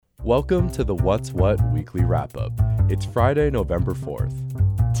Welcome to the What's What Weekly Wrap-Up. It's Friday, November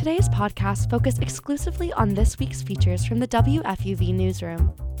 4th. Today's podcast focused exclusively on this week's features from the WFUV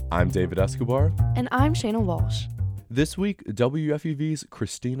newsroom. I'm David Escobar. And I'm Shayna Walsh. This week, WFUV's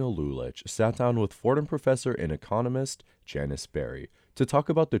Christina Lulich sat down with Fordham professor and economist Janice Berry to talk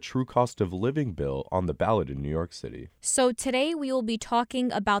about the true cost of living bill on the ballot in New York City. So today we will be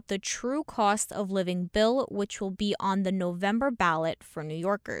talking about the true cost of living bill, which will be on the November ballot for New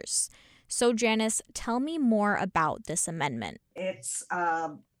Yorkers. So Janice, tell me more about this amendment. It's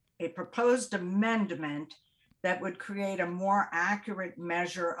a proposed amendment that would create a more accurate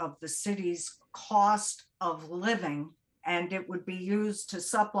measure of the city's cost of living, and it would be used to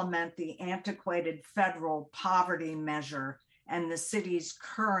supplement the antiquated federal poverty measure and the city's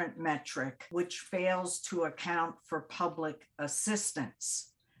current metric, which fails to account for public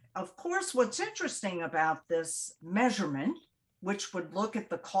assistance. Of course, what's interesting about this measurement, which would look at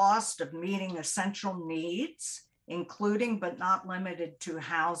the cost of meeting essential needs, including but not limited to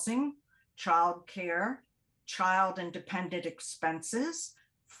housing, childcare, child and dependent expenses,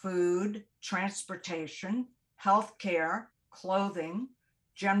 food, transportation, healthcare, clothing,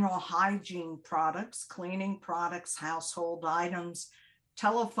 general hygiene products, cleaning products, household items,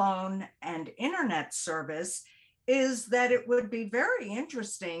 telephone and internet service, is that it would be very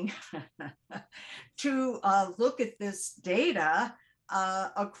interesting to look at this data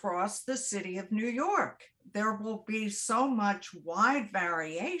across the city of New York. There will be so much wide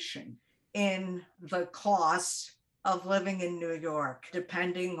variation in the cost of living in New York,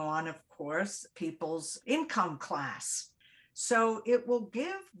 depending on, of course, people's income class. So it will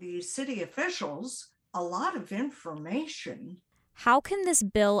give the city officials a lot of information. How can this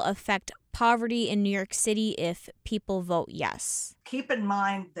bill affect poverty in New York City if people vote yes? Keep in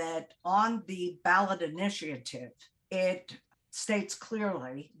mind that on the ballot initiative, it states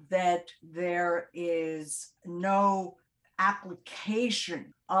clearly that there is no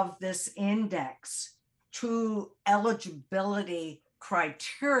application of this index to eligibility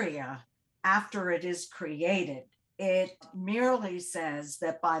criteria after it is created. It merely says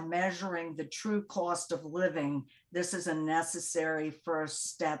that by measuring the true cost of living, this is a necessary first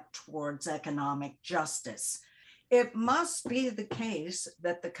step towards economic justice. It must be the case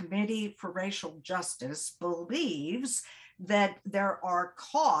that the Committee for Racial Justice believes that there are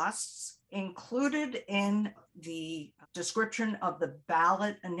costs included in the description of the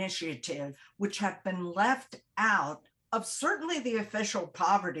ballot initiative, which have been left out of certainly the official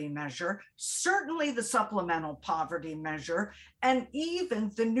poverty measure, certainly the supplemental poverty measure, and even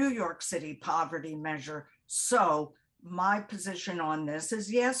the New York City poverty measure. So my position on this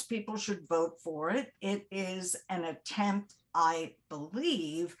is, yes, people should vote for it. It is an attempt, I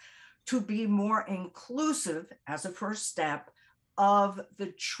believe, to be more inclusive as a first step of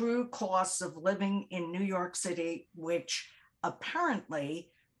the true costs of living in New York City, which apparently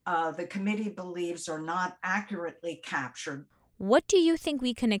the committee believes are not accurately captured. What do you think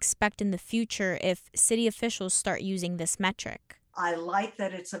we can expect in the future if city officials start using this metric? I like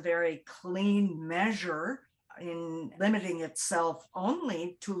that it's a very clean measure in limiting itself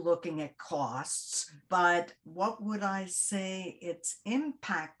only to looking at costs. But what would I say its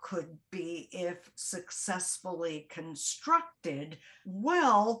impact could be if successfully constructed?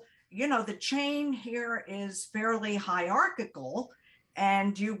 Well, the chain here is fairly hierarchical,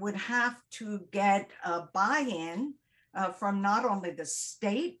 and you would have to get a buy-in from not only the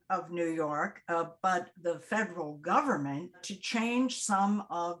state of New York, but the federal government to change some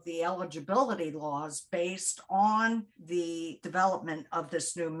of the eligibility laws based on the development of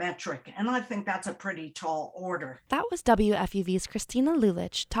this new metric. And I think that's a pretty tall order. That was WFUV's Christina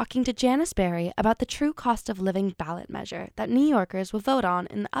Lulich talking to Janice Berry about the true cost of living ballot measure that New Yorkers will vote on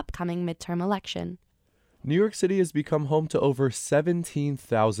in the upcoming midterm election. New York City has become home to over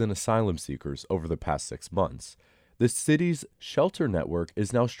 17,000 asylum seekers over the past 6 months. The city's shelter network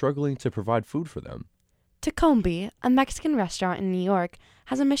is now struggling to provide food for them. Tacombi, a Mexican restaurant in New York,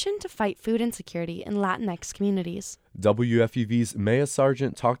 has a mission to fight food insecurity in Latinx communities. WFUV's Maya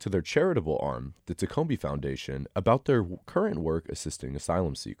Sargent talked to their charitable arm, the Tacombi Foundation, about their current work assisting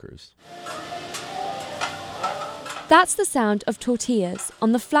asylum seekers. That's the sound of tortillas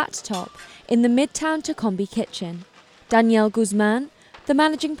on the flat top in the Midtown Tacombi kitchen. Danielle Guzman, the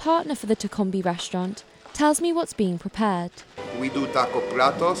managing partner for the Tacombi restaurant, tells me what's being prepared. We do taco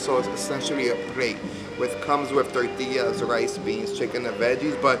plato, so it's essentially a plate which comes with tortillas, rice, beans, chicken, and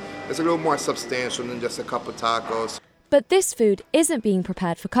veggies, but it's a little more substantial than just a couple tacos. But this food isn't being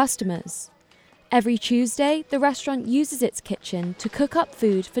prepared for customers. Every Tuesday, the restaurant uses its kitchen to cook up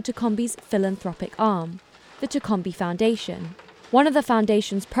food for Tacombi's philanthropic arm, the Tacombi Foundation. One of the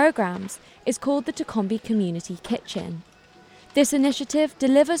foundation's programs is called the Tokombi Community Kitchen. This initiative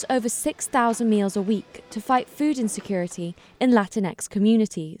delivers over 6,000 meals a week to fight food insecurity in Latinx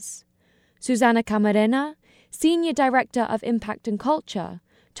communities. Susana Camarena, Senior Director of Impact and Culture,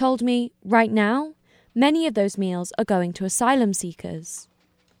 told me right now, many of those meals are going to asylum seekers.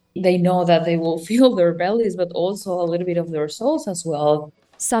 They know that they will fill their bellies, but also a little bit of their souls as well.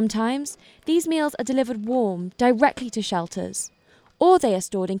 Sometimes, these meals are delivered warm directly to shelters, or they are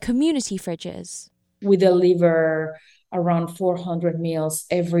stored in community fridges. We deliver around 400 meals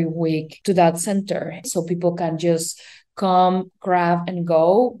every week to that center, so people can just come, grab, and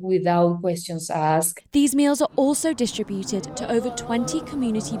go without questions asked. These meals are also distributed to over 20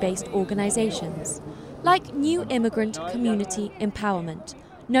 community-based organizations, like New Immigrant Community Empowerment,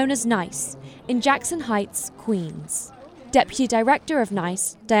 known as NICE, in Jackson Heights, Queens. Deputy Director of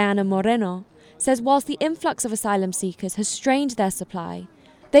NICE, Diana Moreno, says whilst the influx of asylum seekers has strained their supply,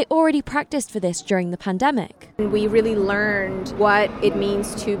 they already practiced for this during the pandemic. We really learned what it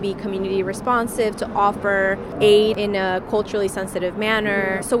means to be community responsive, to offer aid in a culturally sensitive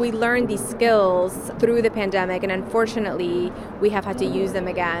manner. So we learned these skills through the pandemic, and unfortunately, we have had to use them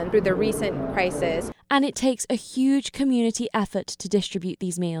again through the recent crisis. And it takes a huge community effort to distribute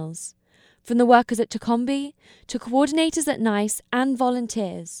these meals, from the workers at Tokombi to coordinators at NICE and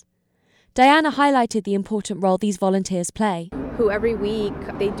volunteers. Diana highlighted the important role these volunteers play. Who every week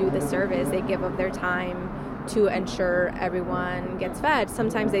they do the service, they give up their time to ensure everyone gets fed.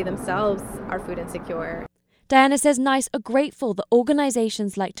 Sometimes they themselves are food insecure. Diana says NICE are grateful that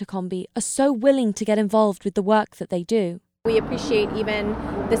organisations like Tokombi are so willing to get involved with the work that they do. We appreciate even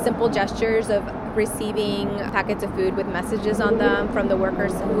the simple gestures of receiving packets of food with messages on them from the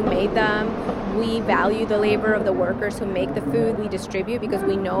workers who made them. We value the labor of the workers who make the food we distribute because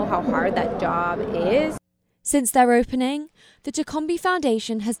we know how hard that job is. Since their opening, the Tokombi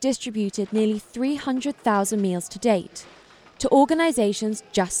Foundation has distributed nearly 300,000 meals to date to organisations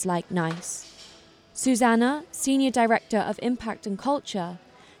just like NICE. Susanna, Senior Director of Impact and Culture,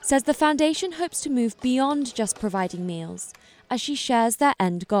 says the foundation hopes to move beyond just providing meals as she shares their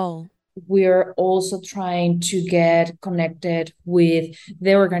end goal. We're also trying to get connected with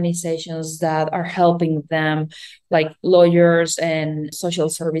the organizations that are helping them, like lawyers and social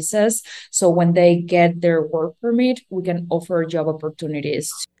services. So when they get their work permit, we can offer job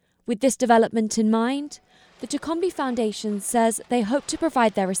opportunities. With this development in mind, the Tokombi Foundation says they hope to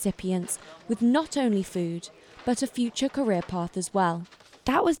provide their recipients with not only food, but a future career path as well.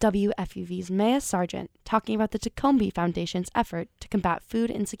 That was WFUV's Maya Sargent talking about the Tokombi Foundation's effort to combat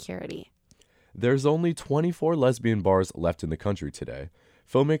food insecurity. There's only 24 lesbian bars left in the country today.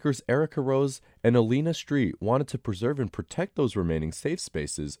 Filmmakers Erica Rose and Alina Street wanted to preserve and protect those remaining safe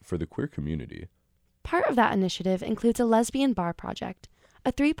spaces for the queer community. Part of that initiative includes a lesbian bar project,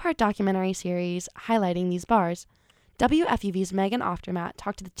 a 3-part documentary series highlighting these bars. WFUV's Megan Oftermatt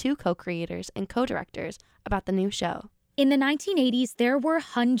talked to the 2 co-creators and co-directors about the new show. In the 1980s, there were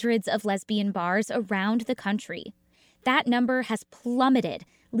hundreds of lesbian bars around the country. That number has plummeted,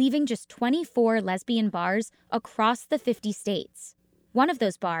 leaving just 24 lesbian bars across the 50 states. One of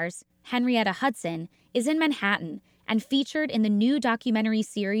those bars, Henrietta Hudson, is in Manhattan and featured in the new documentary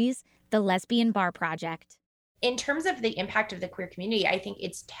series, The Lesbian Bar Project. In terms of the impact of the queer community, I think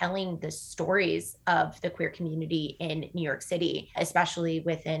it's telling the stories of the queer community in New York City, especially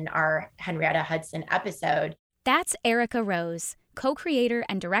within our Henrietta Hudson episode. That's Erica Rose, co-creator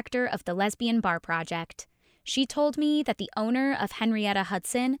and director of the Lesbian Bar Project. She told me that the owner of Henrietta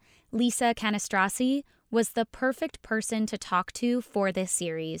Hudson, Lisa Canastrasi, was the perfect person to talk to for this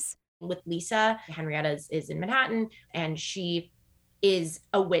series. With Lisa, Henrietta is in Manhattan, and she is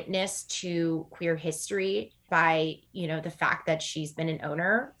a witness to queer history by, the fact that she's been an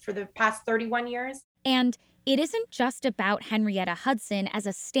owner for the past 31 years. And it isn't just about Henrietta Hudson as a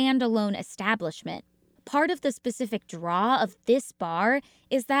standalone establishment. Part of the specific draw of this bar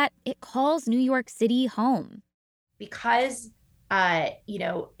is that it calls New York City home. Because,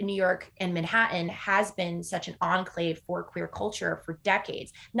 New York and Manhattan has been such an enclave for queer culture for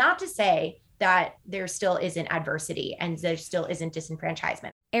decades. Not to say that there still isn't adversity and there still isn't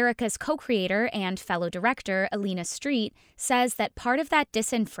disenfranchisement. Erica's co-creator and fellow director, Alina Street, says that part of that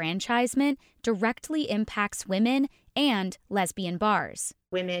disenfranchisement directly impacts women and lesbian bars.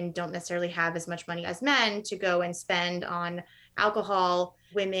 Women don't necessarily have as much money as men to go and spend on alcohol.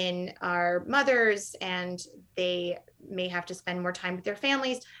 Women are mothers and they may have to spend more time with their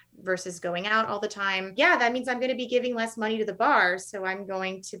families versus going out all the time. Yeah, that means I'm going to be giving less money to the bar. So I'm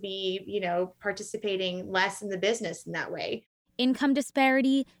going to be, participating less in the business in that way. Income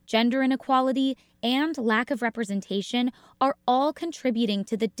disparity, gender inequality, and lack of representation are all contributing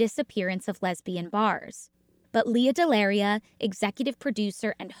to the disappearance of lesbian bars. But Leah Delaria, executive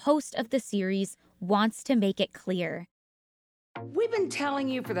producer and host of the series, wants to make it clear. We've been telling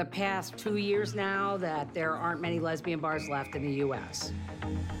you for the past 2 years now that there aren't many lesbian bars left in the U.S.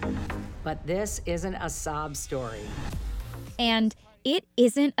 But this isn't a sob story. And it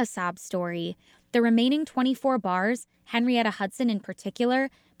isn't a sob story. The remaining 24 bars, Henrietta Hudson in particular,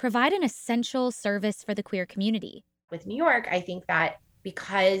 provide an essential service for the queer community. With New York, I think that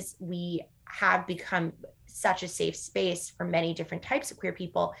because we have become such a safe space for many different types of queer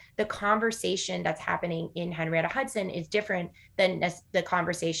people, the conversation that's happening in Henrietta Hudson is different than the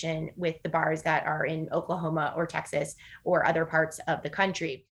conversation with the bars that are in Oklahoma or Texas or other parts of the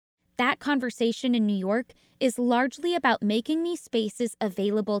country. That conversation in New York is largely about making these spaces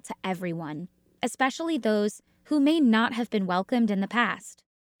available to everyone, especially those who may not have been welcomed in the past.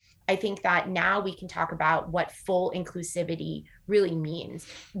 I think that now we can talk about what full inclusivity really means,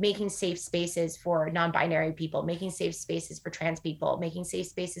 making safe spaces for non-binary people, making safe spaces for trans people, making safe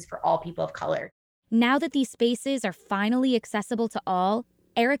spaces for all people of color. Now that these spaces are finally accessible to all,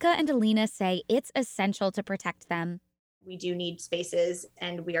 Erica and Alina say it's essential to protect them. We do need spaces,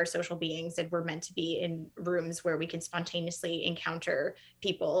 and we are social beings, and we're meant to be in rooms where we can spontaneously encounter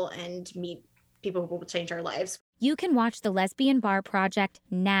people and meet people who will change our lives. You can watch the Lesbian Bar Project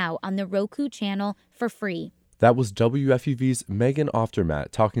now on the Roku channel for free. That was WFUV's Megan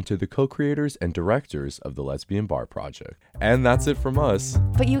Oftermatt talking to the co-creators and directors of the Lesbian Bar Project. And that's it from us.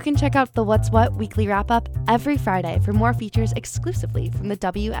 But you can check out the What's What weekly wrap-up every Friday for more features exclusively from the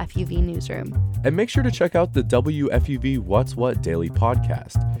WFUV newsroom. And make sure to check out the WFUV What's What Daily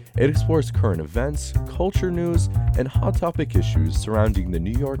podcast. It explores current events, culture news, and hot topic issues surrounding the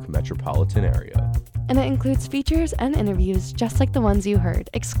New York metropolitan area. And it includes features and interviews just like the ones you heard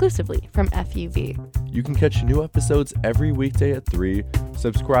exclusively from FUV. You can catch new episodes every weekday at 3,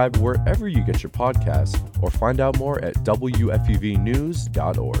 subscribe wherever you get your podcasts, or find out more at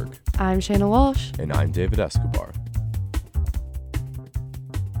WFUVnews.org. I'm Shayna Walsh. And I'm David Escobar.